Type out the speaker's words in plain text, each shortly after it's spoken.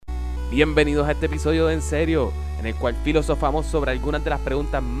Bienvenidos a este episodio de En Serio, en el cual filosofamos sobre algunas de las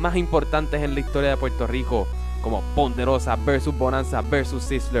preguntas más importantes en la historia de Puerto Rico, como Ponderosa versus Bonanza versus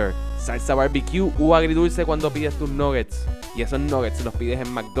Sizzler, salsa barbecue o agridulce cuando pides tus nuggets. Y esos nuggets los pides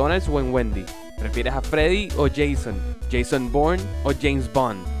en McDonald's o en Wendy. ¿Prefieres a Freddy o Jason? ¿Jason Bourne o James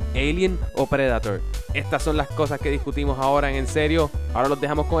Bond? ¿Alien o Predator? Estas son las cosas que discutimos ahora en Serio. Ahora los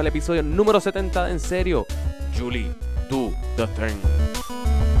dejamos con el episodio número 70 de En Serio. Julie, do the thing.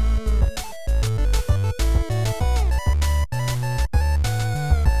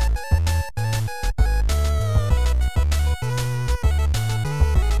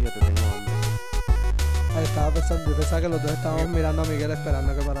 Yo pensaba que los dos estábamos mirando a Miguel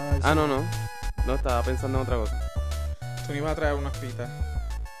esperando que parara. No, estaba pensando en otra cosa. Tú me ibas a traer unas pitas.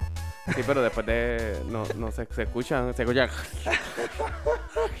 Sí, pero después de... No se escuchan.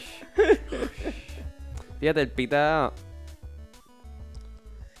 Fíjate, el pita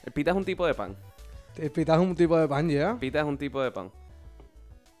es un tipo de pan. El pita es un tipo de pan, ¿ya? Pita es un tipo de pan.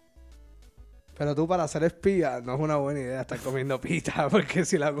 Pero tú para ser espía no es una buena idea estar comiendo pita, porque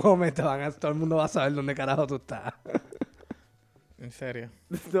si la comes todo el mundo va a saber dónde carajo tú estás. ¿En serio?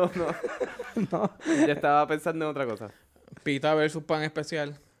 No. No. Yo estaba pensando en otra cosa. Pita versus pan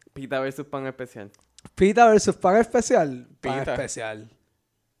especial. Pita versus pan especial. Pita versus pan especial. Pan Pita. especial.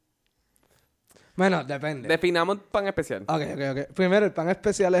 Bueno, depende. Definamos pan especial. Ok. Primero, el pan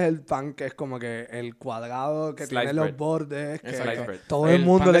especial es el pan que es como que el cuadrado que Slice tiene bread. los bordes. Que Slice bread. todo El el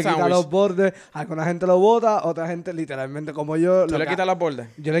mundo pan de le quita sándwich. los bordes. Alguna gente lo bota, otra gente literalmente como yo. ¿Tú le quitas los bordes?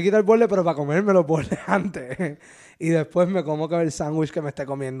 Yo le quito el borde, pero para comerme los bordes antes. Y después me como con el sándwich que me esté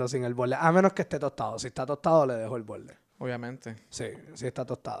comiendo sin el borde. A menos que esté tostado. Si está tostado, le dejo el borde. Obviamente. Sí está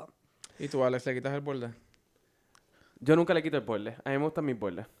tostado. ¿Y tú, Alex, le quitas el borde? Yo nunca le quito el borde. A mí me gustan mis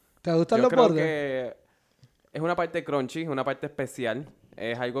bordes. ¿Te gustan Yo los creo bordes? que es una parte crunchy, una parte especial.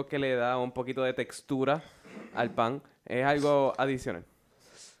 Es algo que le da un poquito de textura al pan. Es algo adicional.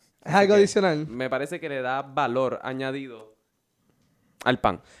 Es algo que- adicional. Me parece que le da valor añadido al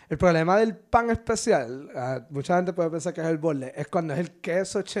pan. El problema del pan especial, mucha gente puede pensar que es el borde, es cuando es el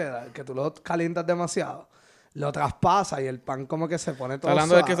queso cheddar, que tú lo calientas demasiado, lo traspasas y el pan como que se pone todo ¿Estás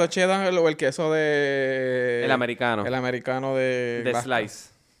hablando del suave. queso cheddar o el queso de... El americano. El americano de... De Basta?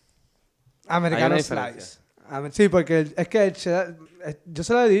 slice. Americano Hay una slice. Sí, porque es que el cheddar... Yo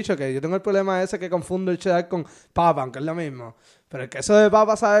se lo he dicho, que yo tengo el problema ese que confundo el cheddar con papa, aunque es lo mismo. Pero el queso de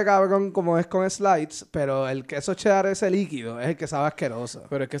papa sabe cabrón como es con slides, pero el queso cheddar ese líquido es el que sabe asqueroso.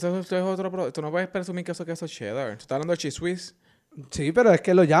 Pero es que eso es otro producto. Tú no puedes presumir que eso es queso cheddar. Tú estás hablando de cheese whiz. Sí, pero es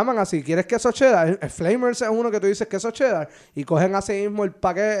que lo llaman así. ¿Quieres queso cheddar? El Flamers es uno que tú dices queso cheddar y cogen así mismo el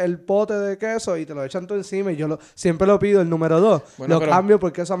paquete, el pote de queso y te lo echan todo encima y yo siempre lo pido el número 2. Bueno, Lo pero- cambio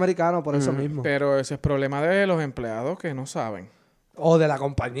por queso americano por eso mismo. Pero ese es problema de los empleados que no saben. O de la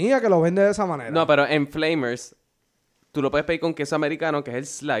compañía que lo vende de esa manera. No, pero en Flamers, tú lo puedes pedir con queso americano, que es el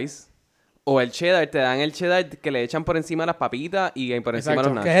slice. O el cheddar, te dan el cheddar que le echan por encima las papitas y por encima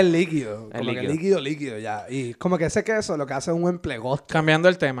Exacto, los que nachos. es el líquido. El Como líquido. que líquido ya. Y como que ese queso lo que hace es un emplegosto. Cambiando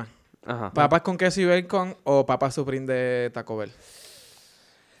el tema. Ajá. ¿Papas con queso y bacon o papas Supreme de Taco Bell?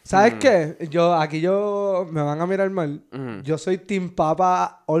 ¿Sabes qué? Aquí me van a mirar mal. Ujú. Yo soy team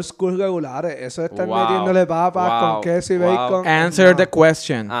papa old school regulares. Eso de estar Wow. metiéndole papas Wow. con queso y Wow. bacon. Answer no. the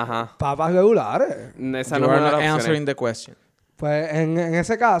question. Ajá. Papas regulares. Esa You no are es una not de las answering opciones. the question. Pues en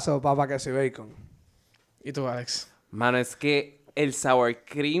ese caso, papa, queso y bacon. ¿Y tú, Alex? Mano, es que el sour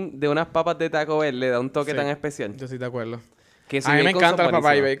cream de unas papas de Taco Bell le da un toque Sí. tan especial. Yo estoy de acuerdo. Queso A y mí me bacon encantan son las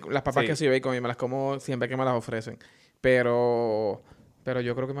papas, buenísimas. las papas Sí. queso y bacon y me las como siempre que me las ofrecen. Pero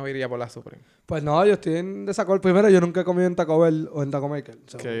yo creo que me iría por la Supreme. Pues no, yo estoy en desacuerdo. Primero, yo nunca he comido en Taco Bell o en Taco Maker.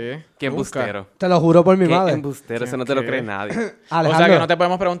 So, ¿Qué? Qué Nunca. embustero. Te lo juro por mi Qué madre. embustero. Eso no te lo ¿Qué? cree nadie. O sea Alejandro, que no te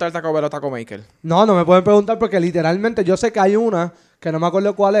podemos preguntar Taco Bell o Taco Maker. no me pueden preguntar porque literalmente yo sé que hay una que no me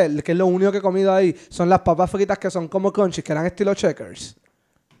acuerdo cuál es, que es lo único que he comido ahí. Son las papas fritas que son como crunchy, que eran estilo checkers.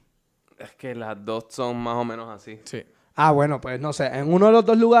 Es que las dos son más o menos así. Sí. Ah, bueno, pues no sé. En uno de los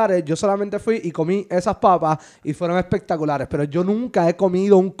dos lugares yo solamente fui y comí esas papas y fueron espectaculares. Pero yo nunca he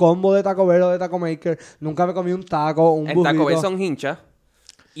comido un combo de Taco Bell o de Taco Maker. Nunca me comí un taco, un En burrito. Taco Bell son hinchas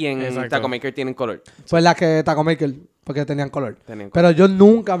y en Exacto. Taco Maker tienen color. Pues las que Taco Maker, porque tenían color. Tienen color. Pero yo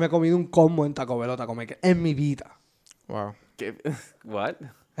nunca me he comido un combo en Taco Bell o Taco Maker en mi vida. Wow. ¿Qué? What?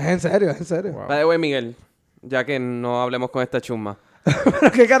 Es en serio, es en serio. Wow. By the way, Miguel, ya que no hablemos con esta chumba.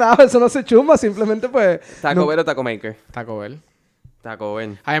 Pero qué carajo, eso no se chumba, simplemente pues... ¿Taco no- Bell o Taco Maker? Taco Bell. Taco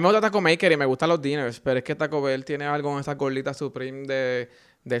Bell. A mí me gusta Taco Maker y me gustan los dinners, pero es que Taco Bell tiene algo en esas gorditas Supreme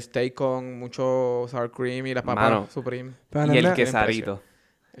de steak con mucho sour cream y las papas Mano. Supreme. Pero Y no el es- quesarito.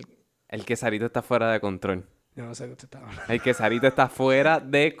 El quesarito está fuera de control. Yo no sé qué usted está hablando. El quesarito está fuera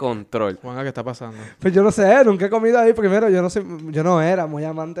de control. Juanga, ¿qué está pasando? Pues yo no sé, nunca he comido ahí. Primero, yo no era muy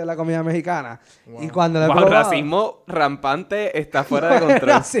amante de la comida mexicana. Wow. Y cuando la he Wow, probado... racismo rampante está fuera de control.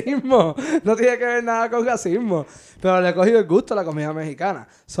 Racismo. No tiene que ver nada con racismo. Pero le he cogido el gusto a la comida mexicana.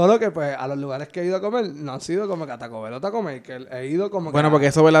 Solo que, pues, a los lugares que he ido a comer, no han sido como que a Taco Bell o Taco Maker. He ido como que... Bueno, a- porque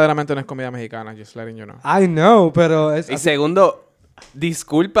eso verdaderamente no es comida mexicana, just letting you know. I know, pero es... Y segundo,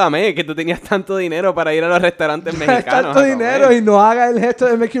 discúlpame que tú tenías tanto dinero para ir a los restaurantes mexicanos. tanto a dinero comer. y no haga el gesto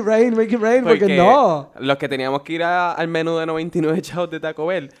de make it rain, porque no. Los que teníamos que ir al menú de 99 chavos de Taco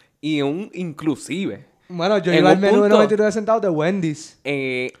Bell y un inclusive. Bueno, yo En iba al un menú de punto- 99 centavos de Wendy's.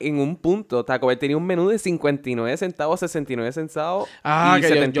 En un punto, Taco Bell tenía un menú de 59 centavos, 69 centavos Ah, y que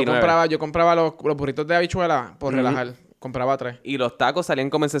 79. yo compraba los burritos de habichuela por relajar. Compraba 3. Y los tacos salían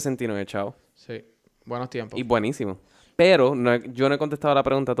como en 69 chavos. Sí. Buenos tiempos. Y buenísimo. Pero yo no he contestado la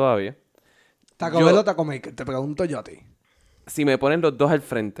pregunta todavía. Taco Yo- Bell o Taco Maker, te pregunto yo a ti. Si me ponen los dos al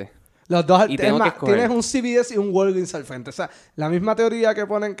frente. Los dos, Y es tengo que más, escoger. tienes un CVS y un Walgreens al frente. O sea, la misma teoría que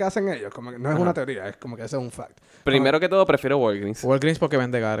ponen que hacen ellos. Como que no es una teoría, es como que ese es un fact. Primero que todo, prefiero Walgreens. Walgreens porque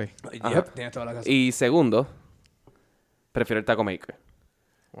vende Gary. Yep, tienes toda la razón. Y segundo, prefiero el Taco Maker.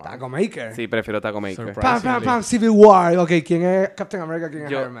 Taco Maker. Sí, prefiero Taco Maker. Surprise. Pam, pam, pam, Civil War. Ok, ¿quién es Captain America? ¿Quién es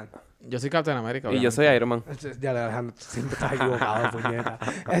Yo- Iron Man? Yo soy Captain America. Y yo obviamente. soy Iron Man. Ya, Alejandro, siempre estás equivocado, puñeta.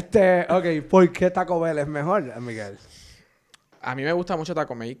 Ok, ¿por qué Taco Bell es mejor, Miguel? A mí me gusta mucho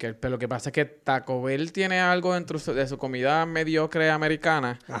Taco Maker, pero lo que pasa es que Taco Bell tiene algo dentro de su comida mediocre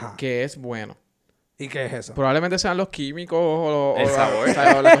americana Ajá. que es bueno. ¿Y qué es eso? Probablemente sean los químicos o El sabor.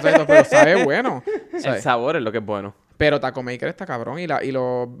 o las cosas, pero sabe bueno. El ¿sabes? sabor es lo que es bueno. Pero Taco Maker está cabrón y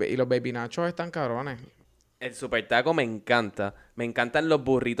los baby nachos están cabrones. El super taco me encanta. Me encantan los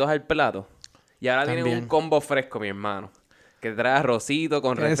burritos al plato. Y ahora tienen También. un combo fresco, mi hermano. Que trae arrocito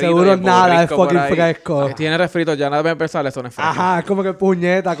con Que refrito. y seguro el nada es burrito por fucking ahí. fresco. Tiene refrito, ya nada de empezar, eso no es fresco. Ajá, es como que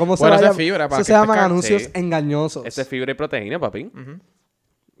puñeta. ¿Cómo se Bueno, eso llama? es fibra, para Eso que se llaman pesca- anuncios Sí. engañosos. Ese es fibra y proteína, papi.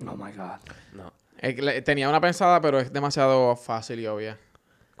 Oh my God. No. Tenía una pensada, pero es demasiado fácil y obvia.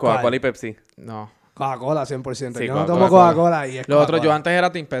 Coca-Cola ¿Cuál? y Pepsi. No. Coca-Cola, 100%. Sí, Yo no Coca-Cola. tomo Coca-Cola y es Lo otro, Coca-Cola. yo antes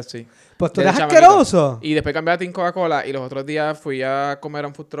era Team Pepsi. Pues tú Desde eres chamaquito. asqueroso. Y después cambié a Team Coca-Cola y los otros días fui a comer a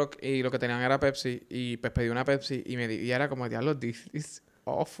un food truck y lo que tenían era Pepsi y pues pedí una Pepsi y era como, diablo, this is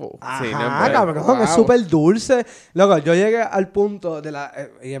awful. Ajá, Sí, no es bueno. cabrón, es Wow. súper dulce. Loco, yo llegué al punto de la...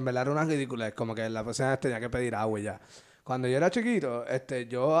 y en verdad era una ridiculez, como que la persona tenía que pedir agua y ya. Cuando yo era chiquito,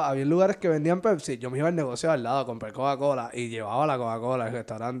 yo había lugares que vendían Pepsi, yo me iba al negocio al lado, compré Coca-Cola y llevaba la Coca-Cola al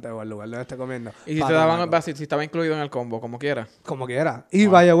restaurante o al lugar donde esté comiendo. Y si pa' te daban, tomarlo. si estaba incluido en el combo, como quiera. Como quiera. Y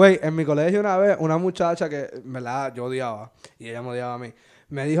by the way, en mi colegio una vez, una muchacha que, en verdad, yo odiaba, y ella me odiaba a mí,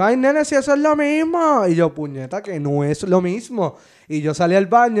 me dijo, ay, nene, si eso es lo mismo. Y yo, puñeta, que no es lo mismo. Y yo salí al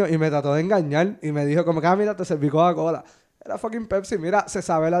baño y me trató de engañar y me dijo, como que, mira, te serví Coca-Cola. Era fucking Pepsi. Mira, se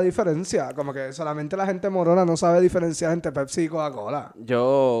sabe la diferencia. Como que solamente la gente morona no sabe diferenciar entre Pepsi y Coca-Cola.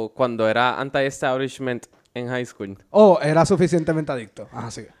 Yo, cuando era anti-establishment en high school, Oh, era suficientemente adicto. Ajá,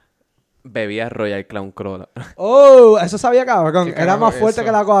 sí. bebía Royal Crown Cola. Oh, eso sabía cabrón. ¿Qué Era carajo más es fuerte eso?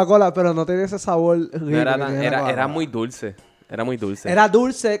 que la Coca-Cola, pero no tenía ese sabor rico No era, que tan- tiene la era Coca-Cola. muy dulce. Era muy dulce. Era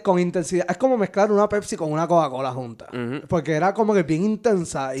dulce con intensidad. Es como mezclar una Pepsi con una Coca-Cola junta. Ujú. Porque era como que bien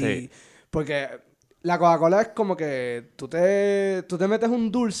intensa. Y Sí. porque la Coca-Cola es como que tú te metes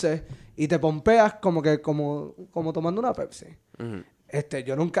un dulce y te pompeas como que como tomando una Pepsi. Ujú.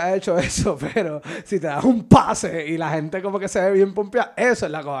 Yo nunca he hecho eso, pero si te das un pase y la gente como que se ve bien pompeada, eso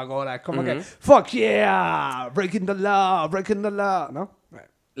es la Coca-Cola. Es como que, Ujú. fuck yeah, breaking the law, ¿no?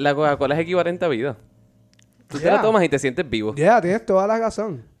 La Coca-Cola es equivalente a vida. Tú te Yeah. la tomas y te sientes vivo. Yeah, tienes toda la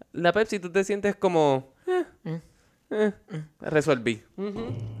razón. La Pepsi tú te sientes como... resolví.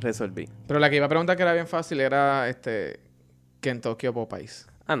 Resolví. Pero la que iba a preguntar que era bien fácil era Kentucky o Popeyes.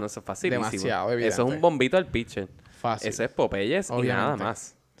 Ah, no, eso es facilísimo. Demasiado evidente. Eso es un bombito al pitcher. Fácil. Eso es Popeyes y Obviamente. nada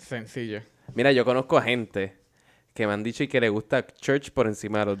más. Sencillo. Mira, yo conozco a gente que me han dicho y que le gusta Church por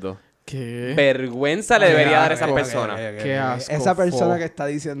encima de los dos. ¿Qué? Vergüenza le debería dar a esa ok, persona. Qué asco, Esa persona fo. que está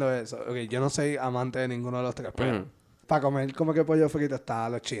diciendo eso. Ok, yo no soy amante de ninguno de los tres, pero Ujú. para comer como que pollo frito está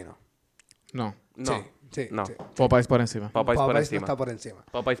los chinos. No. No, Sí, sí, no. sí. Popeyes por encima. Popeyes por Popeyes no encima. está por encima.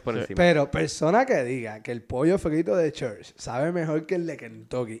 Popeyes por Sí. encima. Pero persona que diga que el pollo frito de Church sabe mejor que el de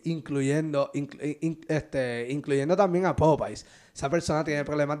Kentucky, incluyendo también a Popeyes, esa persona tiene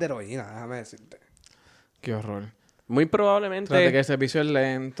problemas de heroína, déjame decirte. Qué horror. Muy probablemente... Fíjate que el servicio es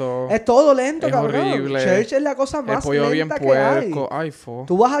lento. Es todo lento, Es cabrón. horrible. Church es la cosa El más pollo bien lenta que hay. puerco. Ay, fo.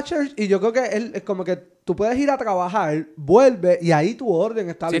 Tú vas a Church y yo creo que es como que tú puedes ir a trabajar, vuelve y ahí tu orden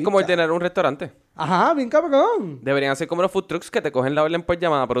está Sí, es lista. como ordenar un restaurante. Ajá, bien cabrón. Deberían hacer como los food trucks que te cogen la orden por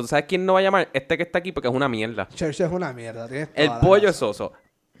llamada. Pero ¿tú sabes quién no va a llamar? Este que está aquí porque es una mierda. Church es una mierda. Tienes El toda la pollo es razón. soso.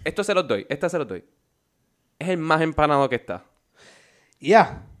 Esto se los doy. Este se los doy. Es el más empanado que está.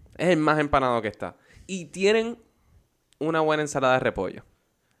 Ya. Es el más empanado que está. Y tienen una buena ensalada de repollo.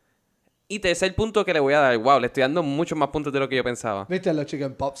 Y tercer punto que le voy a dar. Wow, le estoy dando muchos más puntos de lo que yo pensaba. Viste, los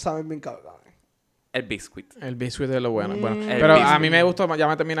chicken pops saben bien cabrón. El biscuit. El biscuit es lo bueno. bueno. El Pero a biscuit. mí me gustó, ya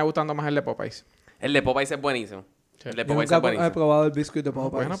me termina gustando más el de Popeyes. El de Popeyes es buenísimo. Sí. El de Yo Popeyes nunca es buenísimo. he probado el biscuit de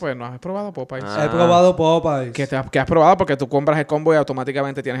Popeyes. Bueno, pues no has probado Popeyes. Ah. He probado Popeyes. Que has probado porque tú compras el combo y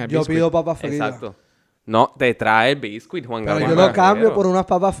automáticamente tienes el Yo biscuit. pido papas fritas. Exacto. No, te trae el biscuit, Juan Pero Gabriel. yo lo cambio por unas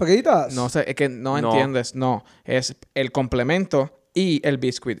papas fritas. No sé, es que no No. entiendes. No, es el complemento y el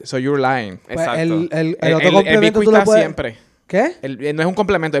biscuit. So you're lying. Pues Exacto. el otro complemento biscuit tú lo está puedes... siempre. ¿Qué? No es un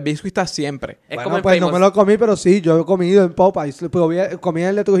complemento, el biscuit está siempre. Es Bueno, como en pues Famous. no me lo comí, pero sí, yo he comido en Popeyes. Comí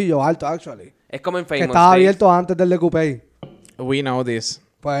el de Trujillo Alto, actually. Es como en Que Famous estaba Dave's. abierto antes del de Coupé. We know this.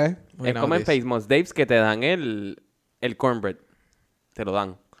 Pues, We Es know como en this. Famous Dave's que te dan el cornbread. Te lo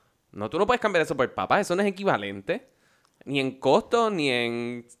dan. No, tú no puedes cambiar eso por papas. Eso no es equivalente. Ni en costo, ni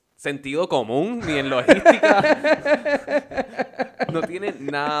en sentido común, ni en logística. No tiene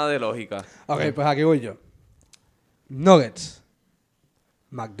nada de lógica. ok, pues aquí voy yo. Nuggets.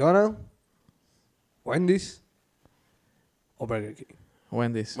 McDonald's. Wendy's. O Burger King.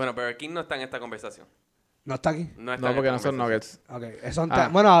 Wendy's. Bueno, Burger King no está en esta conversación. ¿No está aquí? No, está No, en porque esta no son conversación. nuggets. Ok. Son Ah.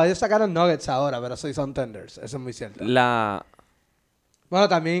 Bueno, ellos sacaron nuggets ahora, pero sí son tenders. Eso es muy cierto. Bueno,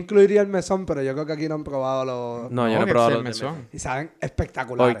 también incluiría el mesón, pero yo creo que aquí no han probado los... No, yo no he Nuggets, probado el los de mesón. mesón. Y saben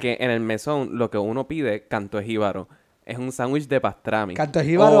espectaculares. Porque en el mesón lo que uno pide, canto de jíbaro, es un sándwich de pastrami. Canto de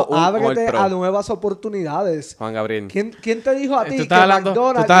Jíbaro, O un ábrete All Pro. a nuevas oportunidades. Juan Gabriel. ¿Quién te dijo a ti Tú estás hablando,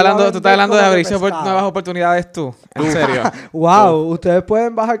 tú estás hablando de abrirse nuevas oportunidades tú. En serio. Wow, ustedes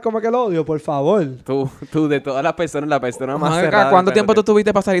pueden bajar como que el odio, por favor. Tú de todas las personas, la persona más Juan, cerrada. ¿cuánto del tiempo tú PNP?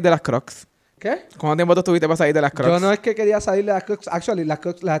 tuviste para salir de las Crocs? ¿Qué? ¿Cuánto tiempo tú tuviste para salir de las Crocs? Yo no es que quería salir de las Crocs. Actually, las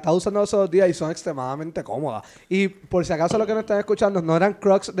Crocs las estaba usando esos días y son extremadamente cómodas. Y por si acaso lo que no están escuchando, no eran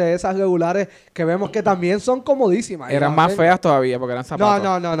Crocs de esas regulares que vemos que también son comodísimas. Eran Y más las- feas todavía porque eran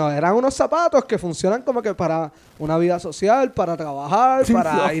zapatos. No. Eran unos zapatos que funcionan como que para una vida social, para trabajar,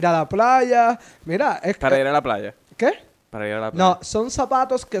 para ir a la playa. Mira, es Para que... ir a la playa. ¿Qué? Para ir a la playa. No, son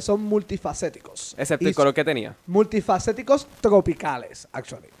zapatos que son multifacéticos. Excepto Y el color que tenía. multifacéticos tropicales,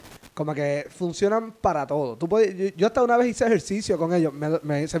 actually. Como que funcionan para todo. Yo hasta una vez hice ejercicio con ellos.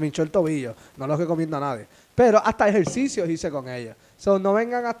 Se me hinchó el tobillo. No los recomiendo a nadie. Pero hasta ejercicios hice con ellos. So, no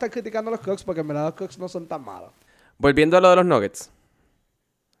vengan a estar criticando los Crocs porque en verdad los Crocs no son tan malos. Volviendo a lo de los nuggets.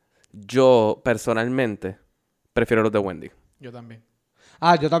 Yo, personalmente, prefiero los de Wendy. Yo también.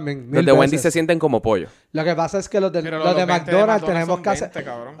 Ah, yo también. Los de Wendy se sienten como pollo. Lo que pasa es que los de Pero McDonald's 20 de tenemos son que hacer... 20,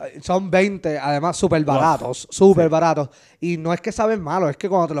 cabrón. Son 20, además súper baratos, súper baratos. Y no es que saben malo, es que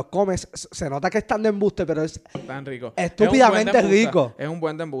cuando te los comes se nota que están de embuste, pero es... Tan rico. Estúpidamente Es un buen de embuste. rico. Es un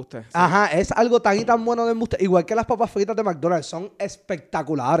buen de embuste. sí. Ajá, es algo tan y tan bueno de embuste. Igual que las papas fritas de McDonald's, son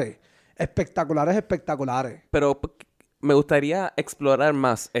espectaculares. Espectaculares. Pero me gustaría explorar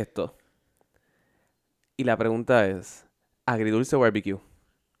más esto. Y la pregunta es, ¿agridulce o barbecue?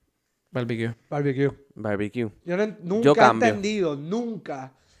 Barbecue. Barbecue. Barbecue. Nunca Yo he cambio. entendido,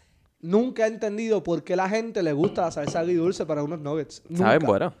 nunca he entendido por qué la gente le gusta la salsa agridulce para unos nuggets. ¿Saben Nunca.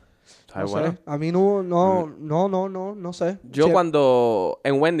 bueno? ¿Saben No bueno? sé. A mí no sé. Yo Sí. cuando...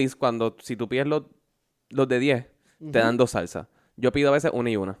 En Wendy's, si tú pides los de 10, te dan 2 salsas. Yo pido a veces una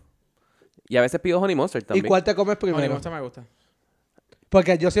y una. Y a veces pido Honey Mustard ¿Y también. cuál te comes Honey primero? Mustard me gusta.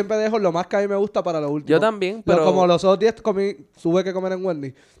 Porque yo siempre dejo lo más que a mí me gusta para lo último. Yo también, pero... Como los otros días tuve que comer en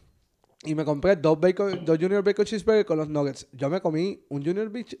Wendy. Y me compré dos Junior Bacon Cheeseburger con los nuggets. Yo me comí un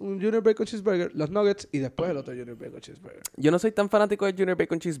Junior Bacon Cheeseburger, los nuggets y después el otro Junior Bacon Cheeseburger. Yo no soy tan fanático de Junior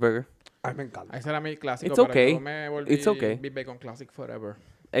Bacon Cheeseburger. A mí me encanta. Ese era mi clásico. It's pero okay. yo me volví It's okay. Big Bacon Classic Forever.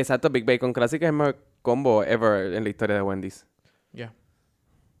 Exacto, Big Bacon Classic es el mejor combo ever en la historia de Wendy's. Ya.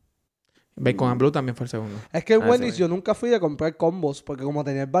 Bacon and Blue también fue el segundo. Es que en Ah, Wendy's sí. yo nunca fui de comprar combos porque como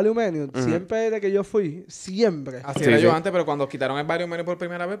tenía el value menu, siempre de que yo fui, siempre. Así Sí, era sí. yo antes, pero cuando quitaron el value menu por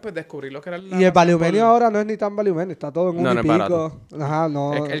primera vez, pues descubrí lo que era Y el value menu ahora no es ni tan value menu, está todo en un No, y no es pico. Ajá,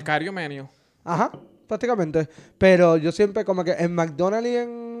 no. El Cario Menu. Ajá, prácticamente. Pero yo siempre como que en McDonald's y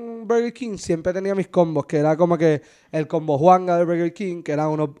en Burger King siempre tenía mis combos, que era como que el combo Juanga de Burger King, que era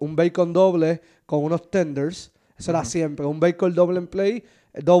un bacon doble con unos tenders. Eso era siempre, un bacon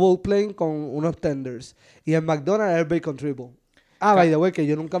double plain con unos tenders. Y en McDonald's era el bacon triple. Ah, by the way, que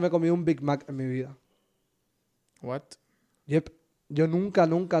yo nunca me comí un Big Mac en mi vida. What? Yep. Yo nunca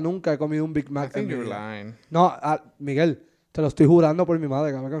he comido un Big I Mac en think mi you're vida. lying. No, Miguel, te lo estoy jurando por mi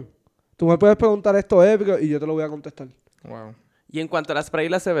madre, cabrón. Tú me puedes preguntar esto épico y yo te lo voy a contestar. Wow. Y en cuanto a la Sprite y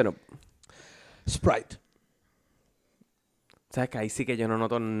la 7-Up, Sprite. ¿sabes que ahí sí que yo no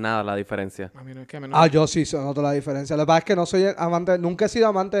noto nada la diferencia? A mí no es que Yo sí noto la diferencia. Lo que pasa es que no soy amante, nunca he sido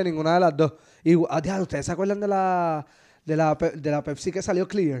amante de ninguna de las dos. Y, diablo, ¿ustedes se acuerdan de la Pepsi que salió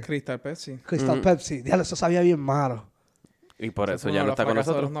Clear? Crystal Pepsi. Crystal Pepsi. Diablo, eso sabía bien malo. Y por eso Fue ya uno no de está los con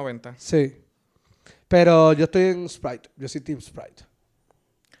fracasos de nosotros. los 90. Sí. Pero yo estoy en Sprite. Yo soy Team Sprite.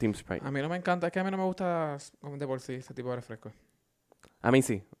 Team Sprite. A mí no me encanta, es que a mí no me gusta de por sí ese tipo de refresco. A mí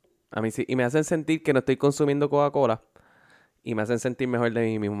sí. A mí sí. Y me hacen sentir que no estoy consumiendo Coca-Cola. Y me hacen sentir mejor de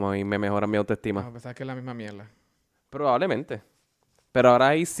mí mismo. Y me mejoran mi autoestima. A pesar que es la misma mierda. Probablemente. Pero ahora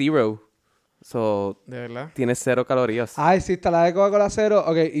hay zero. So, De verdad. tiene 0 calorías. Ay, sí, está la de Coca-Cola cero.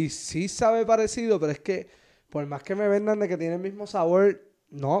 Ok, y sí sabe parecido, pero es que por más que me vendan de que tiene el mismo sabor,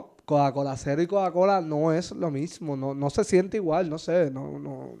 no. Coca-Cola cero y Coca-Cola no es lo mismo. No se siente igual, no sé. Estoy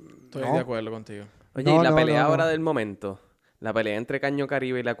no. de acuerdo contigo. Oye, No, y la no, pelea no, ahora no. del momento. La pelea entre Caño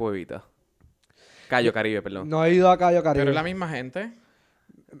Caribe y la Cuevita. Cayo Caribe, perdón. No he ido a Cayo Caribe. Pero es la misma gente.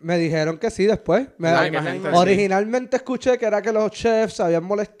 Me dijeron que sí después. La misma gente, sí. Originalmente escuché que era que los chefs se habían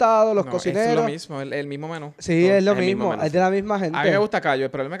molestado, los No, cosineros. es lo mismo, el mismo menú. Sí, es lo el mismo mismo. menú, Es de la misma gente. A mí me gusta Cayo,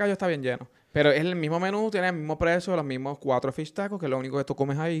 el problema de Cayo está bien lleno. Pero es el mismo menú, tiene el mismo precio, los mismos 4 fish tacos, que es lo único que tú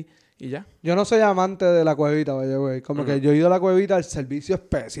comes ahí y ya. Yo no soy amante de la cuevita, güey. Como que yo he ido a la cuevita, el servicio es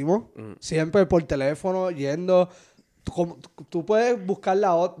pésimo. Siempre por teléfono, yendo. Tú puedes buscar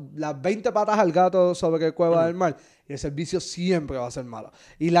las 20 patas al gato sobre qué cueva del mar y el servicio siempre va a ser malo.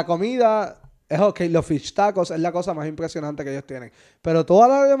 Y la comida es ok, los fish tacos es la cosa más impresionante que ellos tienen. Pero toda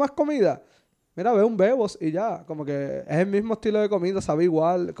la demás comida, mira, ve un Bebos y ya. Como que es el mismo estilo de comida, sabe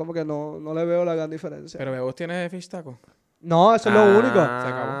igual. Como que no le veo la gran diferencia. Pero Bebos tiene fish taco. No, eso es lo único. Se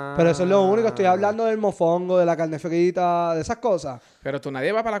acabó. Pero eso es lo único. Estoy hablando del mofongo, de la carne frita, de esas cosas. Pero tú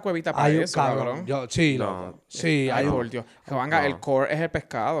nadie va para la cuevita para Hay un eso, cabrón. cabrón. Sí, No. loco. Sí, Ay, hay un... por Dios. Juanga, el core es el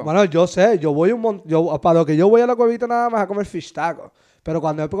pescado. Bueno, yo sé, yo voy para lo que yo voy a la cuevita nada más a comer fish tacos. Pero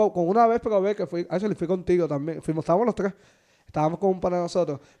cuando con una vez probé que fui contigo también. Estábamos los tres. Estábamos con un pan de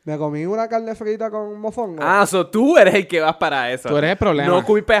nosotros. Me comí una carne frita con mofongo. Ah, tú eres el que vas para eso. Tú eres el problema. No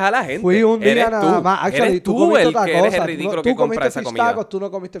culpes a la gente. Fui un día Eres nada tú. más. Actually, Eres tú tú comiste el otra que eres cosa. el ridículo Tú que compra comiste esa fish comida. tacos, tú no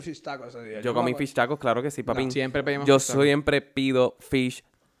comiste fish tacos ese día. Yo comí fish tacos, claro que sí, papi. Siempre pedimos Yo fish tacos. siempre pido fish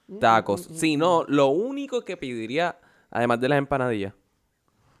tacos. Si no, lo único que pediría, además de las empanadillas,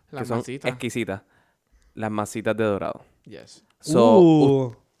 Las que son masitas. exquisitas, las masitas de dorado. Yes.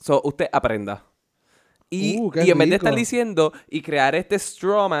 So, usted aprenda. Y qué en vez de rico. estar diciendo y crear este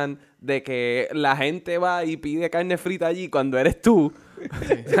strawman de que la gente va y pide carne frita allí cuando eres tú,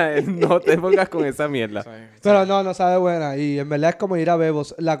 no te pongas con esa mierda. Pero no sabe buena. Y en verdad es como ir a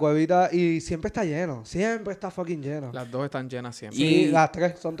Bebos, la cuevita, y siempre está lleno. Siempre está fucking lleno. Las dos están llenas siempre. Sí, Y- las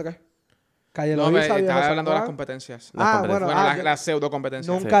tres, son tres. Calle No, Loíza, me Viejo estaba San hablando de las Juan. competencias. Las competencias. Bueno, yo las pseudo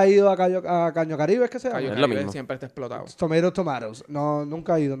competencias. nunca he ido a Caño Caribe, ¿es que se llama? Cayo Es lo Caribe mismo. siempre está explotado. Tomatoes. No,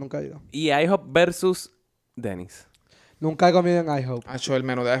 nunca he ido. Y IHOP versus Dennis. Nunca he comido en IHOP. Hacho, el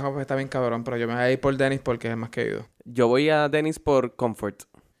menú de IHOP está bien cabrón, pero yo me voy a ir por Dennis porque es el más que he ido. Yo voy a Dennis por comfort.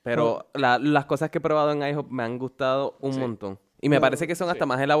 Pero las cosas que he probado en IHOP me han gustado un montón. Y me parece que son hasta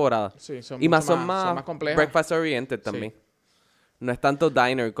más elaboradas. Sí, son Y más mucho son más complejas. breakfast oriented también. No es tanto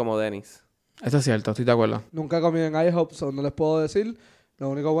diner como Dennis. Eso es cierto, estoy de acuerdo. Nunca he comido en IHOP, so no les puedo decir. Lo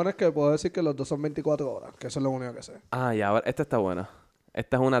único bueno es que puedo decir que los dos son 24 horas, que eso es lo único que sé. Ah, ya, ahora esta está buena.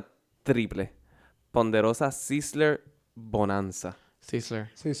 Esta es una triple. Ponderosa Sizzler Bonanza. Sizzler.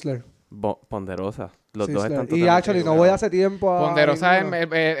 Sizzler. Ponderosa. Los dos Sizzler. están Y totalmente actually, no iguales. voy hace tiempo a... Ponderosa, ninguno.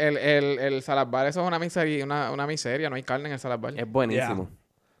 el salad bar, eso es una miseria, una miseria, no hay carne en el salad bar. Es buenísimo.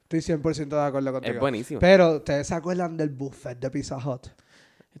 Estoy 100% de acuerdo contigo. Es buenísimo. Pero, ¿ustedes se acuerdan del buffet de Pizza Hut?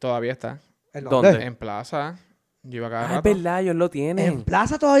 Todavía está. ¿En ¿Dónde? En plaza. Yo iba cada Ah, es rato. verdad, ellos lo ¿En tienen.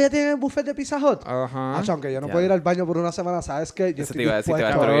 Plaza todavía tienen el buffet de Pizza Hut? Ajá. Acho, aunque yo no Ya. puedo ir al baño por una semana, ¿sabes qué? Yo Eso estoy te iba a decir, te iba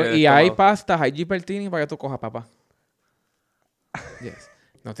a dispuesto. estar Cabrón, bien y hay estómago. pastas, hay Gippertini para que tú cojas, papá. Yes.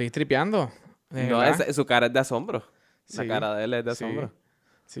 No estoy tripeando. de No, verdad. su cara es de asombro. La Sí. cara de él es de Sí. asombro.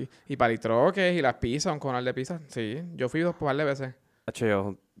 Sí. Y palitroques y las pizzas, un conal de pizza. Sí. Yo fui 2 par de veces. Hacho,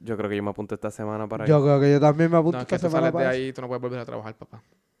 yo creo que yo me apunto esta semana para ir. Yo creo que yo también me apunto No, es que esta tú semana sales de para ahí y tú no puedes volver a trabajar, papá.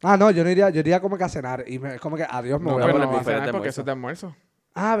 Ah, no, yo no iría, yo iría como que a cenar. Y es como que adiós, me No, voy a pero poner no vas a buffet de cenar porque almuerzo. eso es de almuerzo.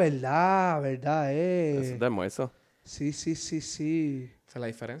 Ah, verdad, Eso es de almuerzo. Sí. Esa es la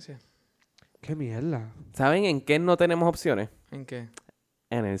diferencia. Qué mierda. ¿Saben en qué no tenemos opciones? ¿En qué?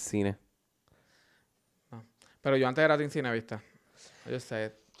 En el cine. Pero yo antes era Team Cinevista. Yo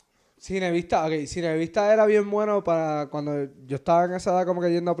sé. Cinevista, ok, Cinevista era bien bueno para cuando yo estaba en esa edad como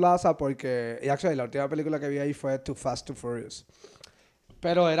que yendo a plaza porque, y actually la última película que vi ahí fue Too Fast, Too Furious.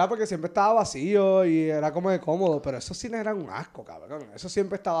 Pero era porque siempre estaba vacío y era como de cómodo. Pero esos cines eran un asco, cabrón. Eso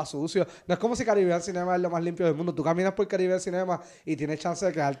siempre estaba sucio. No es como si Caribbean Cinema es lo más limpio del mundo. Tú caminas por Caribbean Cinema y tienes chance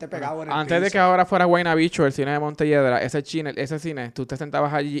de quedarte pegado en el Antes de piso. que ahora fuera Guayna Bicho, el cine de Montelledra, ese cine, tú te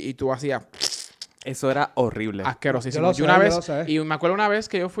sentabas allí y tú hacías Eso era horrible. asquerosísimo. Yo lo Y sé, una yo vez, lo sé. y me acuerdo una vez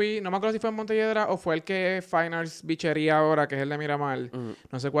que yo fui, no me acuerdo si fue en Montelledra o fue el que Fine Arts Bichería ahora, que es el de Miramar,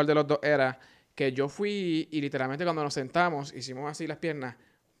 no sé cuál de los dos era, que yo fui y literalmente cuando nos sentamos, hicimos así las piernas,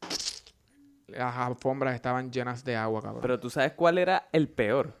 las alfombras estaban llenas de agua, cabrón. Pero tú sabes cuál era el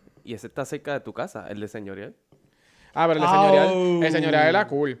peor. Y ese está cerca de tu casa, el de Señorial. Pero Au. el señorial era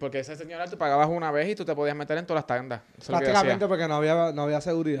cool, porque ese señorial tú pagabas una vez y tú te podías meter en todas las tandas. Eso es lo que yo Prácticamente hacía. porque no había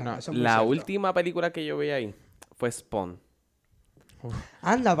seguridad. No. Eso es muy La cierto. última película que yo vi ahí fue Spawn.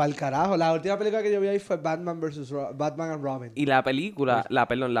 Anda, pa'l carajo. La última película que yo vi ahí fue Batman and Robin. Y la película,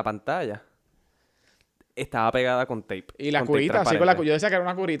 la pantalla, estaba pegada con tape. Y la con tape curita, sí, transparente. yo decía que era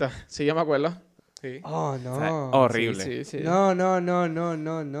una curita. Sí, yo me acuerdo. Sí. Oh, O no. sea, horrible. Sí, sí, sí.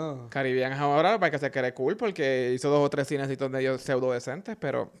 No. Caribbean ahora para que se quede cool porque hizo 2 o 3 cinecitos medio pseudo decentes,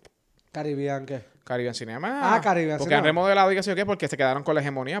 pero Caribbean, ¿qué? Caribbean Cinema. Caribbean porque Cinema. han remodelado y qué sé yo qué, porque se quedaron con la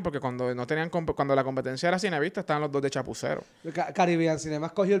hegemonía, porque cuando no tenían cuando la competencia era Cinevista, estaban los dos de chapucero. Caribbean Cinema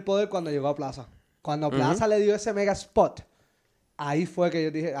cogió el poder cuando llegó a Plaza. Cuando Plaza le dio ese mega spot, ahí fue que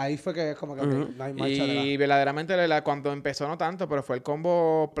yo dije, ahí fue que como que ok, no hay marcha Y atrás. verdaderamente cuando empezó no tanto, pero fue el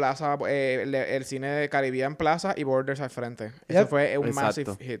combo Plaza, el cine de Caribbean Plaza y Borders al frente. Eso Yep. fue un Exacto.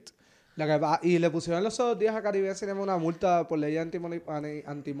 massive hit. Y le pusieron los otros días a Caribbean Cinema una multa por leyes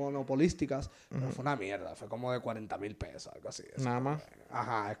antimonopolísticas, pero fue una mierda, fue como de 40,000 pesos, algo así. Eso. Nada más.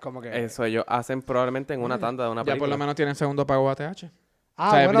 Ajá, es como que... Eso ellos hacen probablemente en una tanda de una Ya película. por lo menos tienen segundo pago ATH. Ah,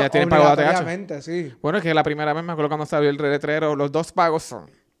 o sea, bueno, ya tienen pago ATH. obligatoriamente, sí. Bueno, es que la primera vez me acuerdo cuando salió el letrero, los dos pagos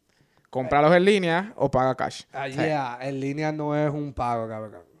son comprarlos en línea o paga cash. Yeah, en línea no es un pago,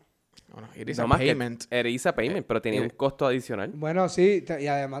 cabrón. Bueno, it is No a más payment. que era Isa Payment, pero tenía un costo adicional. Bueno, sí, y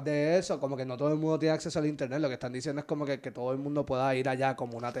además de eso, como que no todo el mundo tiene acceso al internet, lo que están diciendo es como que todo el mundo pueda ir allá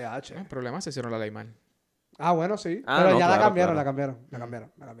como una TH. El problema es que se hicieron la ley mal. Ah, bueno, sí. Ah, Pero no, ya claro, la cambiaron, claro.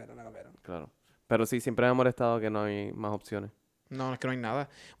 la cambiaron. Claro. Pero sí, siempre me ha molestado que no hay más opciones. No, es que no hay nada.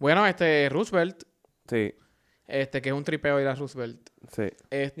 Bueno, Roosevelt, Sí, que es un tripeo ir a Roosevelt. sí.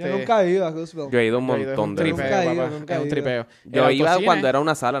 Yo nunca he ido a Roosevelt. Yo he ido un Yo he ido, es montón un de tripeo, veces. Nunca he ido, papá. nunca Es he un ido. tripeo. Yo El iba autocine, cuando era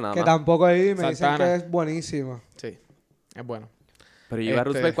una sala nada Que más. tampoco he ido y me dicen Santana. que es buenísimo. Sí, es bueno. Pero yo iba a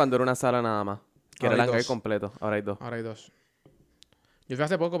Roosevelt cuando era una sala nada más. Que Ahora era hay el hangar 2. completo. Ahora hay 2. Ahora hay 2. Yo fui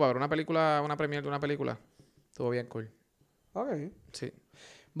hace poco para ver una película, una premiere de una película. Estuvo bien cool. Ok. Sí.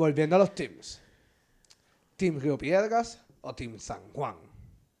 Volviendo a los teams. ¿Team Río Piedras o Team San Juan?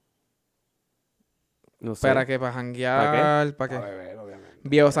 No sé. ¿Para qué? ¿Para janguear? ¿Para A qué? beber, obviamente.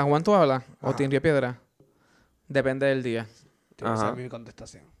 ¿Viejo San Juan tú hablas? ¿O Ajá. Team Río Piedra? Depende del día. Esa Ajá. es mi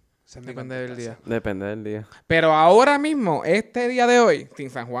contestación. Esa es mi Depende del contestación. Depende del día. Pero ahora mismo, este día de hoy, Team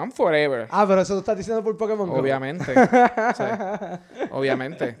San Juan Forever. Ah, pero eso tú estás diciendo por Pokémon Go. Obviamente. Sí.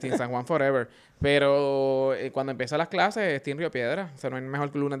 Obviamente. Team San Juan Forever. Pero cuando empiezan las clases, Team Río Piedra. O sea, no hay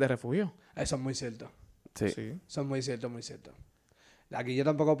mejor que lunes de refugio. Eso es muy cierto. Sí. Eso es muy cierto, muy cierto. Aquí yo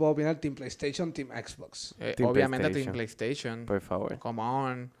tampoco puedo opinar Team PlayStation, Team Xbox. Team Obviamente PlayStation. Team PlayStation. Por favor. Come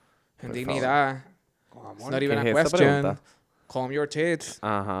on. En Por dignidad. Con It's amor. not even a ¿Qué es esa question. pregunta? Calm your tits.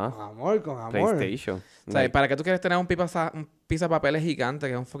 Ajá. Con amor, con amor. PlayStation. O sea, Like- ¿para qué tú quieres tener un papeles gigante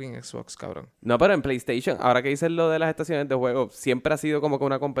que es un fucking Xbox, cabrón? No, pero en PlayStation, ahora que dices lo de las estaciones de juego, siempre ha sido como que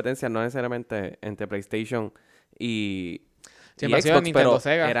una competencia, no necesariamente entre PlayStation y Siempre ha sido Xbox, Nintendo, pero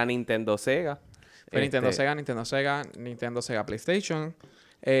Sega. era Nintendo Sega. Fue Nintendo Este, Sega, Nintendo Sega PlayStation.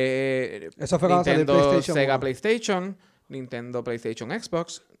 Eso fue cuando salió Nintendo PlayStation Sega 1. PlayStation. Nintendo PlayStation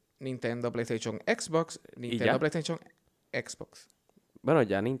Xbox. Nintendo PlayStation Xbox. Nintendo ya? PlayStation Xbox. Bueno,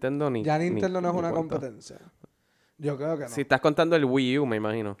 ya Nintendo ni... Ya Nintendo no es ni una cuenta. competencia. Yo creo que no. Si estás contando el Wii U, me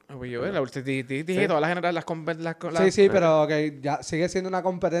imagino. Wii U, dije todas las generales, Sí, sí, pero okay, ya sigue siendo una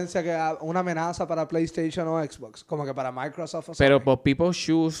competencia que una amenaza para PlayStation o Xbox, como que para Microsoft o Pero Sony. por people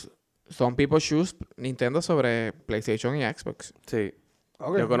choose Nintendo sobre PlayStation y Xbox. Sí.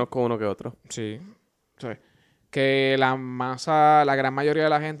 Ok. Yo conozco uno que otro. Sí. Sí. Que la gran mayoría de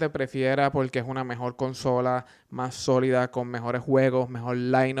la gente prefiera porque es una mejor consola, más sólida, con mejores juegos, mejor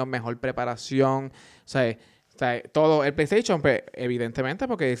line-up, mejor preparación. O sea, todo. El PlayStation, pues, evidentemente,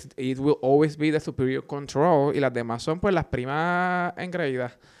 porque it will always be the superior control y las demás son, pues, las primas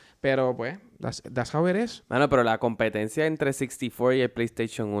engreídas. Pero, pues, that's how it is. Bueno, pero la competencia entre 64 y el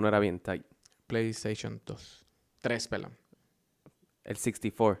PlayStation 1 era bien tight. PlayStation 2. 3, perdón. El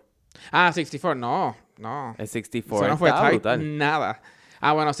 64. Ah, 64, no. El 64 Eso no fue estaba tight, brutal. nada.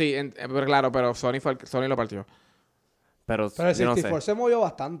 Ah, bueno, sí, pero claro, pero Sony lo partió. Pero Pero el yo no 64 sé. se movió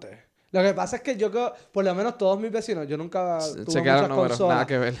bastante. Lo que pasa es que yo creo, por lo menos todos mis vecinos, yo nunca tuve Chequear muchas los números, consolas, nada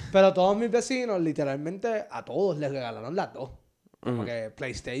que ver. pero todos mis vecinos, literalmente, a todos les regalaron las dos. Como Ujú. que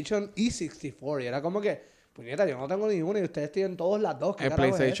PlayStation y 64. Y era como que, puñeta, yo no tengo ni una y ustedes tienen todos las dos. ¿Qué El carajo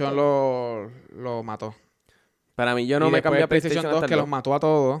es PlayStation esto? lo mató. Para mí, yo Y no me después cambié a el PlayStation PlayStation 2 hasta que el los 2. mató a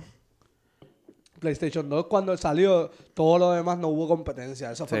todos. PlayStation 2 cuando salió, todo lo demás no hubo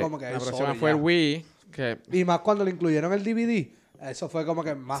competencia. Eso fue Sí. como que La él próxima solo y fue el ya. Wii, que Y más cuando le incluyeron el DVD. Eso fue como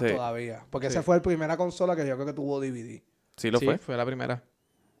que más Sí. todavía. Porque Sí. esa fue la primera consola que yo creo que tuvo DVD. Sí lo sí, fue. la primera.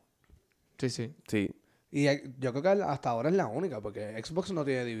 Sí, sí. Sí. Y yo creo que hasta ahora es la única, porque Xbox no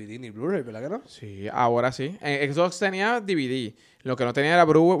tiene DVD ni Blu-ray, ¿verdad que no? Sí, ahora sí. Xbox tenía DVD. Lo que no tenía era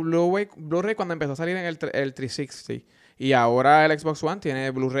Blu-ray cuando empezó a salir en el 360. Y ahora el Xbox One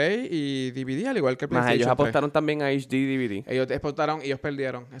tiene Blu-ray y DVD, al igual que el Más PlayStation ellos 3. apostaron también a HD DVD. Ellos exportaron y ellos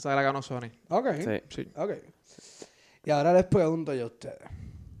perdieron. Esa la ganó Sony. Ok. Sí. Sí. Ok. Y ahora les pregunto yo a ustedes.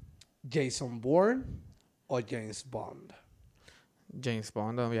 ¿Jason Bourne o James Bond? James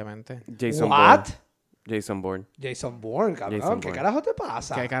Bond, obviamente. Jason ¿What? Bourne. Jason Bourne. Jason Bourne, cabrón. Jason ¿Qué Bourne. carajo te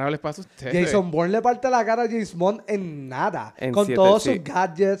pasa? ¿Qué carajo les pasa a ustedes? Jason Bourne le parte la cara a James Bond en nada. En Con 7, todos sí. sus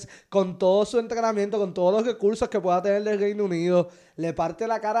gadgets, con todo su entrenamiento, con todos los recursos que pueda tener el Reino Unido. Le parte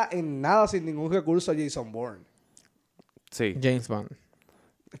la cara en nada sin ningún recurso a Jason Bourne. Sí. James Bond.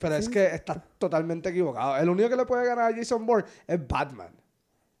 Pero es que estás totalmente equivocado. El único que le puede ganar a Jason Bourne es Batman.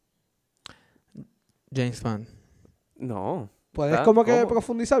 James Bond. No. Puedes ¿Está? como que ¿Cómo?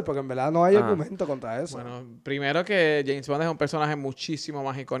 profundizar, porque en verdad no hay Ah. argumento contra eso. Bueno, primero que James Bond es un personaje muchísimo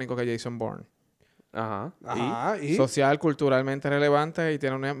más icónico que Jason Bourne. Ajá. Ajá, y Social, culturalmente relevante y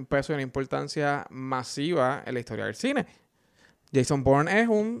tiene un peso y una importancia masiva en la historia del cine. Jason Bourne es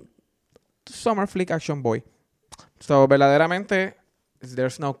un summer flick action boy. So, verdaderamente,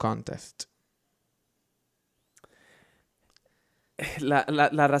 there's no contest.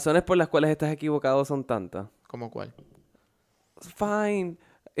 Las razones por las cuales estás equivocado son tantas. ¿Cómo cuál? Fine.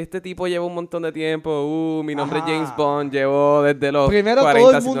 Este tipo lleva un montón de tiempo. Mi nombre Ajá. es James Bond. Llevo desde los primero 40 todo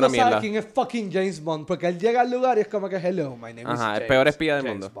el haciendo mundo una sabe mierda. quién es fucking James Bond, porque él llega al lugar y es como que hello, my name is Ajá, James. el peor espía del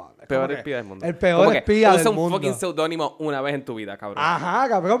James mundo. Bond. Es Peor como que espía del mundo. El peor Como que espía usa del un mundo. fucking seudónimo una vez en tu vida, cabrón. Ajá,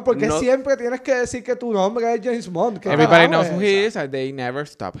 cabrón, porque No- siempre tienes que decir que tu nombre es James Bond. ¿Qué Everybody carajo knows es who he esa? is and they never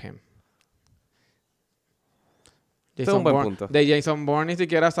stop him. es un buen Bourne, punto. de Jason Bourne ni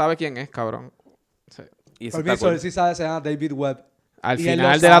siquiera sabe quién es, cabrón. Sí. Y eso está Permiso, cool. él sí sabe, se llama David Webb. Al Y en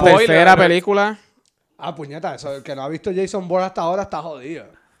final los de la spoilers, tercera película, Ah, puñeta, eso, el que no ha visto Jason Bourne hasta ahora está jodido.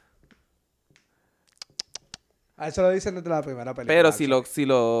 A eso lo dicen desde la primera película. Pero si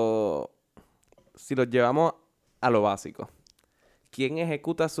lo llevamos a lo básico, ¿quién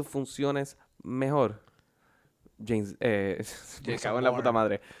ejecuta sus funciones mejor? James, me Jason cago en la Bourne. puta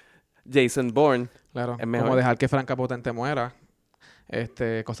madre. Jason Bourne. claro, Es mejor. como dejar que Franca Potente muera.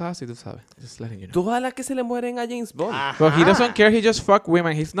 Cosas así, tú sabes. Just letting you know. Todas las que se le mueren a James Bond. Ajá. But he doesn't care, he just fuck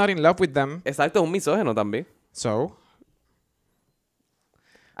women. He's not in love with them. Exacto, es un misógeno también. So,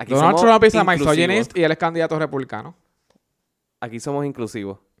 Aquí Donald somos Trump es a inclusivos. misogynist y él es candidato republicano. Aquí somos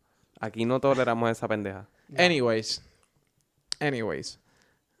inclusivos. Aquí no toleramos esa pendeja. Anyways.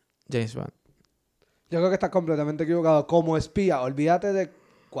 James Bond. Yo creo que estás completamente equivocado. Como espía, olvídate de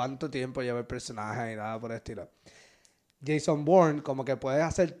cuánto tiempo lleva el personaje y nada por el estilo. Jason Bourne, como que puedes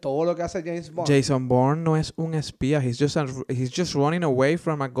hacer todo lo que hace James Bond. Jason Bourne no es un espía. He's just running away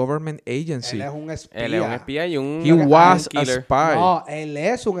from a government agency. Él es un espía. Él es un espía y un He was a killer. spy. No, él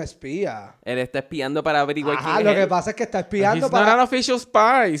es un espía. Él está espiando para averiguar Ajá, quién lo es que él. pasa es que está espiando He's not para... an official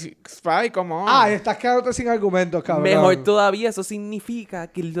spy. Spy, come on. Ah, estás quedándote sin argumentos, cabrón. Mejor todavía, eso significa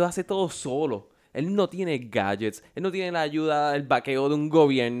que él lo hace todo solo. Él no tiene gadgets, él no tiene la ayuda, el vaqueo de un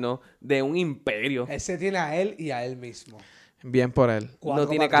gobierno, de un imperio. Él se tiene a él y a él mismo. Bien por él. Cuatro No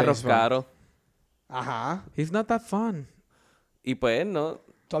tiene patas. carros James Bond. caros. Ajá. He's not that fun. Y pues no,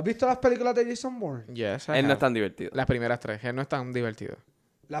 ¿Tú has visto las películas de Jason Bourne? Yes, I él no have. es tan divertido. Las primeras tres. Él no es tan divertido.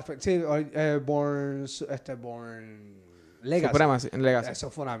 Sí, Bourne... Bourne... Legacy. Supremacy, en Legacy. Eso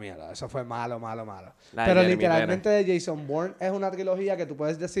fue una mierda. Eso fue malo. La de Pero Jeremy literalmente de Jason Bourne es una trilogía que tú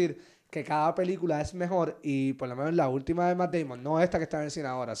puedes decir que cada película es mejor y por lo menos la última de Matt Damon, no esta que está en el cine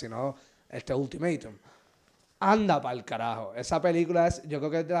ahora, sino Ultimatum. Anda pa'l carajo. Esa película es, yo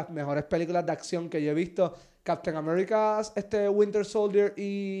creo que es de las mejores películas de acción que yo he visto. Captain America, Winter Soldier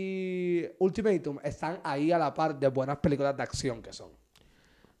y Ultimatum están ahí a la par de buenas películas de acción que son.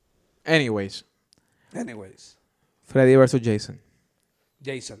 Anyways. Freddy versus Jason.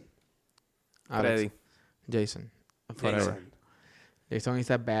 Jason. Alex. Freddy. Jason. Forever. Jason. Jason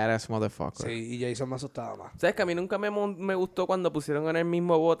is a badass motherfucker. Sí, y Jason me asustaba más. ¿Sabes que a mí nunca me gustó cuando pusieron en el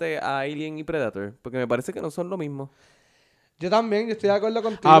mismo bote a Alien y Predator? Porque me parece que no son lo mismo. Yo también, yo estoy de acuerdo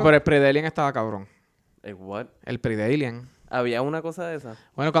contigo. Ah, pero el Predalien estaba cabrón. What? El Predalien. ¿Había una cosa de esa?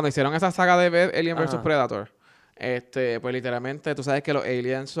 Bueno, cuando hicieron esa saga de Alien vs. Ajá. Predator, pues literalmente tú sabes que los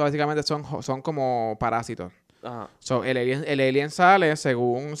aliens básicamente son como parásitos. Ajá. So, el alien sale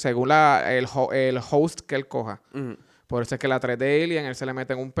según el host que él coja. Ujú. Por eso es que la 3D Alien, él se le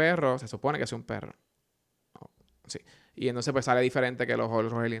mete en un perro, se supone que es un perro. Oh, sí. Y entonces pues sale diferente que los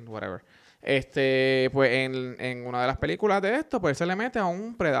otros aliens, whatever. Pues en una de las películas de esto, pues él se le mete a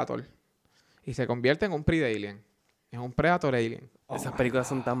un Predator. Y se convierte en un Predalien. Es un Predator Alien. Esas películas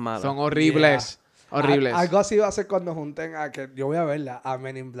son tan malas. Son horribles. Horribles. Algo así va a ser cuando junten a que yo voy a verla, a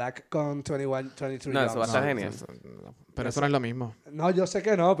Men in Black con 23 No, eso va a estar Jumps. genial. Pero eso no es lo mismo. No, yo sé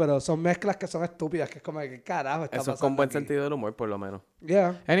que no, pero son mezclas que son estúpidas, que es como que carajo está Eso es pasando con buen aquí? sentido del humor, por lo menos.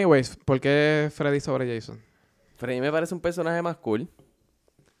 Yeah. Anyways, ¿por qué Freddy sobre Jason? Freddy me parece un personaje más cool.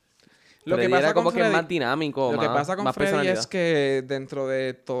 Lo que Freddy pasa era como con que Freddy- más dinámico, Lo que más, pasa con más Freddy personalidad. es que dentro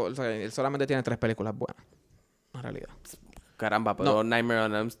de todo... O sea, él solamente tiene 3 películas buenas. En realidad. Caramba, pero No. Nightmare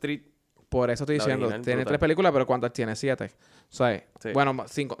on Elm Street... Por eso estoy La diciendo, original, tiene brutal. 3 películas, pero ¿cuántas tiene? 7. O sea, Sí. bueno,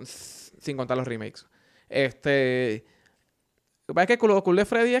 sin contar los remakes. Lo que pasa es que lo cool de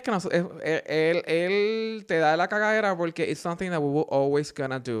Freddy es que él te da la cagadera porque it's something that we will always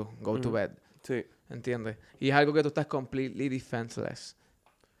gonna do. Go to bed. Sí. ¿Entiendes? Y es algo que tú estás completely defenseless.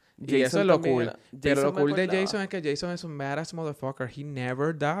 Y Jason eso es lo también cool. era- Pero Jason lo me cool de acordaba. Jason es que Jason es un badass motherfucker. He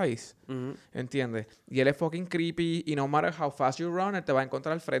never dies. Ujú. ¿Entiendes? Y él es fucking creepy. Y no matter how fast you run, él te va a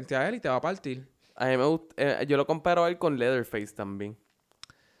encontrar frente a él y te va a partir. A mí me gusta... yo lo comparo a él con Leatherface también.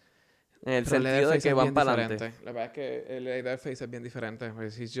 En el Pero sentido de Leatherface que es van bien para diferente. adelante. La verdad es que el Leatherface es bien diferente.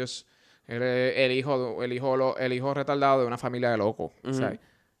 Pues he's just... Él es el hijo retardado de una familia de locos. Ujú. ¿Sabes?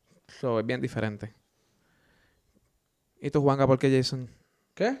 So, es bien diferente. ¿Y tú, Juanga, por qué Jason?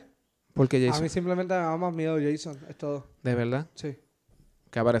 ¿Qué? ¿Por qué A Jason? mí simplemente me da más miedo Jason, es todo. ¿De verdad? Sí.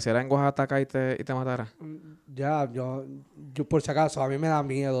 Que apareciera en Oaxaca y te matara. Ya, yo por si acaso, a mí me da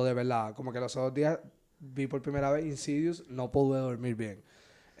miedo, de verdad. Como que los otros días vi por primera vez Insidious, no pude dormir bien.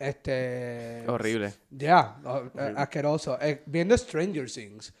 Horrible. Ya, asqueroso. Viendo Stranger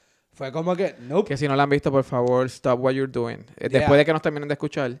Things, fue como que, nope. Que si no la han visto, por favor, stop what you're doing. Después de que nos terminen de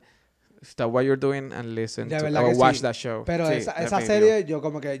escuchar, stop what you're doing and listen De to verdad or que watch sí. that show. Pero Sí, esa definitivo.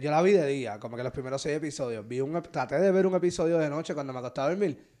 serie, yo la vi de día, como que los primeros 6 episodios. Traté de ver un episodio de noche cuando me acostaba a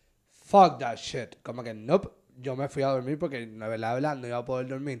dormir. Fuck that shit. Como que, nope. Yo me fui a dormir porque, de verdad, no iba a poder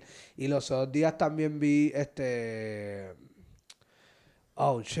dormir. Y los otros días también vi,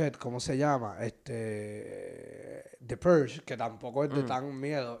 oh, shit, ¿cómo se llama? The Purge, que tampoco es de tan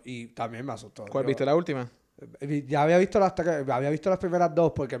miedo y también me asustó. ¿Cuál Yo- viste la última? Ya había visto había visto las primeras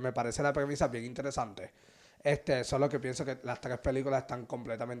 2 porque me parece la premisa bien interesante. Solo que pienso que las 3 películas están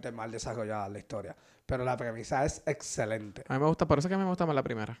completamente mal desarrolladas la historia. Pero la premisa es excelente. A mí me gusta, por eso es que a mí me gusta más la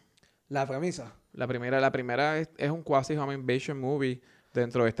primera. La premisa. La primera es un quasi home invasion movie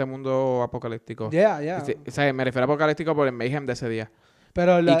dentro de este mundo apocalíptico. Yeah. O sea, me refiero a apocalíptico por el mayhem de ese día.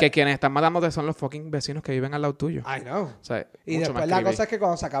 Pero Y que quienes están matándote son los fucking vecinos que viven al lado tuyo. I know. O sea, Y mucho después más la creepy. cosa es que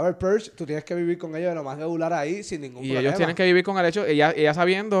cuando se acaba el Purge, tú tienes que vivir con ellos de lo más regular ahí sin ningún Y problema. ellos tienen que vivir con el hecho, ella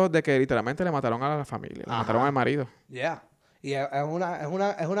sabiendo de que literalmente le mataron a la familia, le Ajá. mataron al marido. Yeah. Y es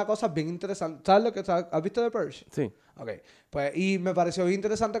una cosa bien interesante. ¿Sabes lo que has visto de Purge? Sí. Ok, pues, y me pareció bien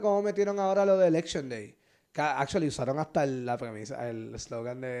interesante cómo metieron ahora lo de Election Day. Que actually usaron hasta la premisa, el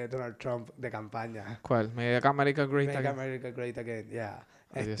slogan de Donald Trump de campaña. ¿Cuál? Make America Great Make Again. America Great Again, yeah.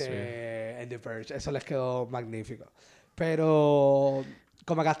 Ay, Dios mío. En The Purge. Eso les quedó magnífico. Pero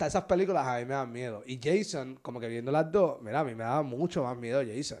como que hasta esas películas a mí me dan miedo. Y Jason, como que viendo las dos, mira, a mí me daba mucho más miedo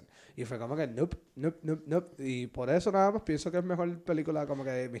Jason. Y fue como que nope. Y por eso nada más pienso que es mejor película como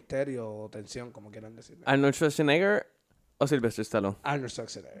que de misterio o tensión, como quieran decirle. ¿Arnold Schwarzenegger o Sylvester Stallone? Arnold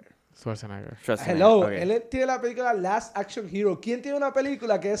Schwarzenegger. Schwarzenegger. Schwarzenegger, Hello, ok. él tiene la película Last Action Hero. ¿Quién tiene una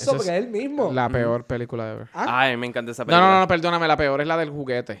película que es Eso sobre es él mismo? La peor película de ever. ¿Ah? Ay, me encanta esa película. No, perdóname, la peor es la del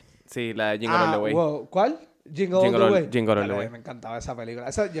juguete. Sí, la de Jingle All the Way. Wow. ¿Cuál? Jingle All Jingle the All- Way. Jingle All the Dale, Way. Me encantaba esa película.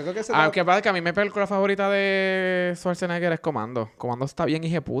 Yo creo que esa Aunque pasa que a mí mi película favorita de Schwarzenegger es Comando. Comando está bien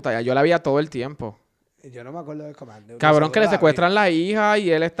hijeputa. Ya yo la veía todo el tiempo. yo no me acuerdo del comando. Cabrón, que le Seguro la vi. secuestran la hija y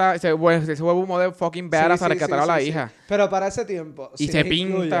él se vuelve un modelo fucking badass a rescatar a la hija. Pero para ese tiempo. Y si se les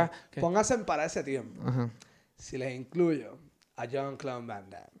incluyo, pinta. ¿Qué? Pónganse en para ese tiempo. Ajá. Si les incluyo a John Clone Van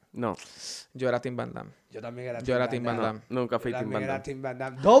Damme. No, Yo era Tim Van Damme. Yo también era Yo era Tim Van Damme. nunca Yo fui Tim también Van era Damme. Tim Van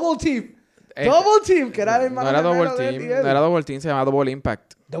Damme. Double Team. Este- Double Team, que era el hermano No era gemelo Double de él Team, y él. no era Double Team, se llama Double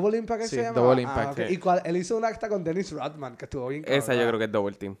Impact. Double Impact Sí, se llama. Double Impact. ¿Y él hizo un acta con Dennis Rodman que estuvo bien. Esa yo cabrón. creo que es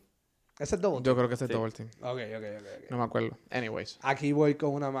Double Team. Ese es Double Yo Team. creo que ese es Sí. Double Team. Ok. No me acuerdo. Anyways. Aquí voy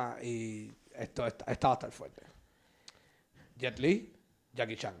con una más y esta va a estar fuerte. Jet Li,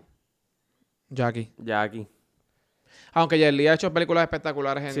 Jackie Chan. Jackie. Jackie. Aunque Jet Li ha hecho películas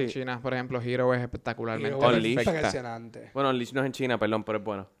espectaculares en Sí. China. Por ejemplo, Hero es espectacularmente Hero es perfecta. impresionante. Bueno, Unleashed no es en China, perdón, pero es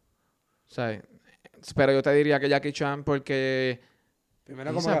bueno. O sea, pero yo te diría que Jackie Chan porque...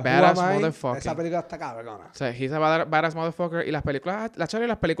 Primero, He's como a que badass Who Am I, motherfucker. esa película está cabrona. O sea, he's a badass motherfucker. Y las películas... Las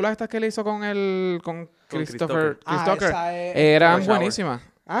películas estas que él hizo con Christopher esa es... eran Rush Hour. buenísimas.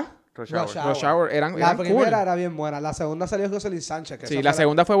 ¿Ah? Rush Hour. Rush Hour eran La cool. primera era bien buena. La segunda salió José Luis Sánchez. Que Sí, esa la fue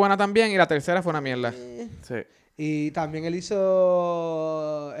segunda fue buena también y la tercera fue una mierda. Sí. Y también él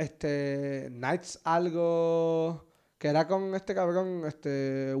hizo Nights algo que era con este cabrón,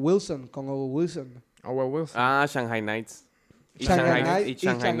 Wilson, con Owen Wilson. Owen Wilson. Ah, Shanghai Nights. Y Shanghai Night y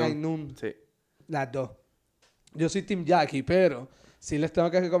Shanghai Shanghai Noon. Noon. Sí. Las dos. Yo soy Team Jackie, pero sí les tengo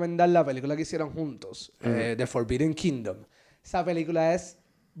que recomendar la película que hicieron juntos, The Forbidden Kingdom. Esa película es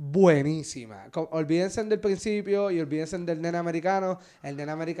buenísima. Olvídense del principio y olvídense del nene americano. El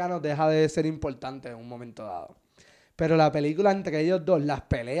nene americano deja de ser importante en un momento dado. Pero la película entre ellos dos, las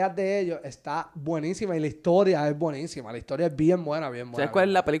peleas de ellos, está buenísima y la historia es buenísima. La historia es bien buena, bien buena. ¿Sabes cuál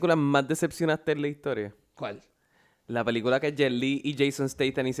es la película más decepcionante en la historia? ¿Cuál? La película que Jet Li y Jason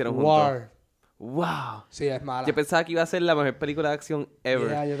Statham hicieron juntos. War. ¡Wow! Sí, es mala. Yo pensaba que iba a ser la mejor película de acción ever.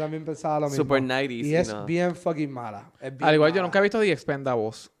 Yeah, yo también pensaba lo mismo. Super 90s. Y es no. bien fucking mala. Es bien Al igual, yo mala. nunca he visto The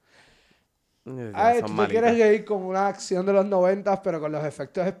Expendables. Ay, Son ¿tú te malitas. quieres ir con una acción de los 90 pero con los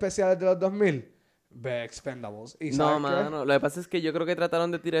efectos especiales de los 2000? Ve Expendables. ¿Y No, sabes qué? mano. Lo que pasa es que yo creo que trataron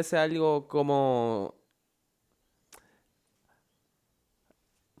de tirarse algo como...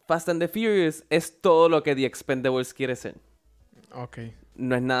 Fast and the Furious es todo lo que The Expendables quiere ser. Ok.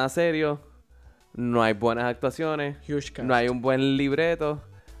 No es nada serio. No hay buenas actuaciones. Huge cast. No hay un buen libreto.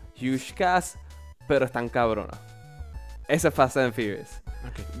 Huge cast. Pero están cabronas. Eso es Fast and Furious.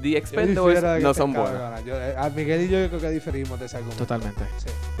 Ok. The Yo difiero Expendables de que no esté son buenas. cabrona. A Miguel y yo creo que diferimos de ese argumento. Totalmente. Sí.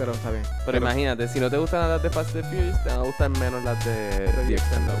 Pero está bien. Pero imagínate, si no te gustan las de Fast and Furious, te van a gustar menos las de The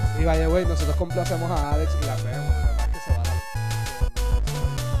Expendables. Y vaya, güey, nosotros complacemos a Alex y la vemos.